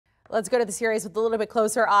Let's go to the series with a little bit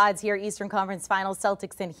closer odds here. Eastern Conference Finals,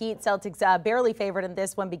 Celtics and Heat. Celtics barely favored in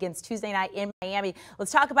this one, begins Tuesday night in Miami.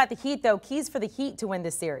 Let's talk about the Heat, though. Keys for the Heat to win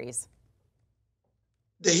this series.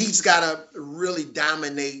 The Heat's got to really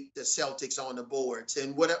dominate the Celtics on the boards.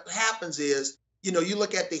 And what happens is, you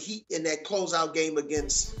look at the Heat in that closeout game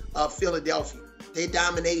against Philadelphia. They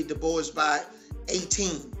dominated the boards by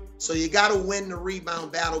 18. So you got to win the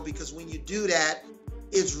rebound battle, because when you do that,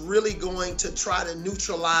 it's really going to try to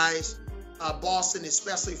neutralize Boston,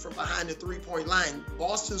 especially from behind the three-point line.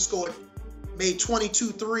 Boston made 22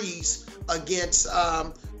 threes against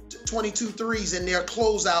 22 threes in their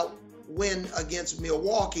closeout win against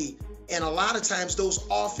Milwaukee. And a lot of times those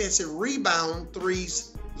offensive rebound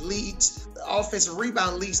leads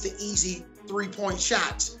to easy three-point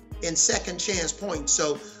shots and second chance points.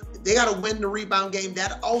 So they got to win the rebound game.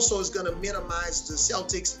 That also is going to minimize the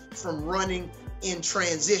Celtics from running in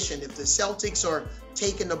transition. If the Celtics are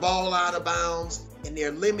taking the ball out of bounds and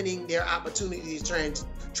they're limiting their opportunities to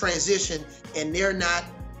transition, and they're not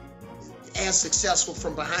as successful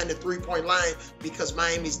from behind the three-point line because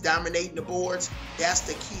Miami's dominating the boards, that's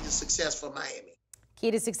the key to success for Miami. Key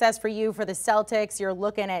to success for you, for the Celtics, you're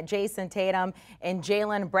looking at Jason Tatum and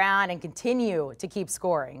Jaylen Brown and continue to keep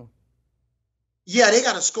scoring. Yeah, they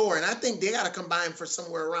got to score, and I think they got to combine for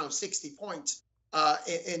somewhere around 60 points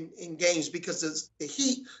in games, because the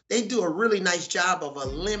Heat, they do a really nice job of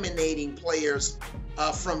eliminating players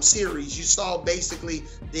from series. You saw basically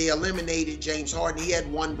they eliminated James Harden. He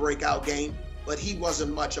had one breakout game, but he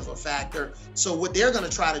wasn't much of a factor. So what they're going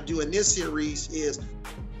to try to do in this series is,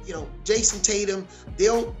 Jason Tatum,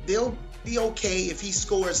 they'll be okay if he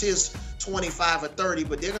scores his 25 or 30,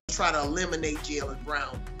 but they're going to try to eliminate Jaylen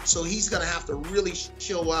Brown. So he's going to have to really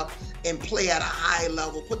show up and play at a high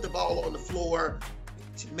level, put the ball on the floor,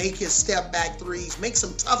 make his step back threes, make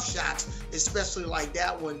some tough shots, especially like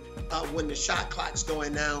that one when the shot clock's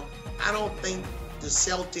going down. I don't think the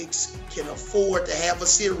Celtics can afford to have a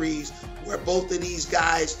series where both of these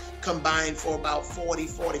guys combine for about 40,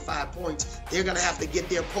 45 points. They're going to have to get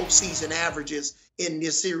their postseason averages in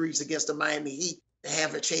this series against the Miami Heat to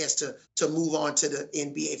have a chance to move on to the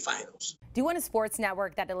NBA Finals. Do you want a sports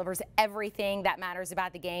network that delivers everything that matters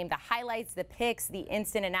about the game? The highlights, the picks, the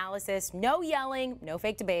instant analysis, no yelling, no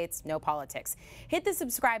fake debates, no politics. Hit the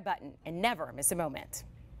subscribe button and never miss a moment.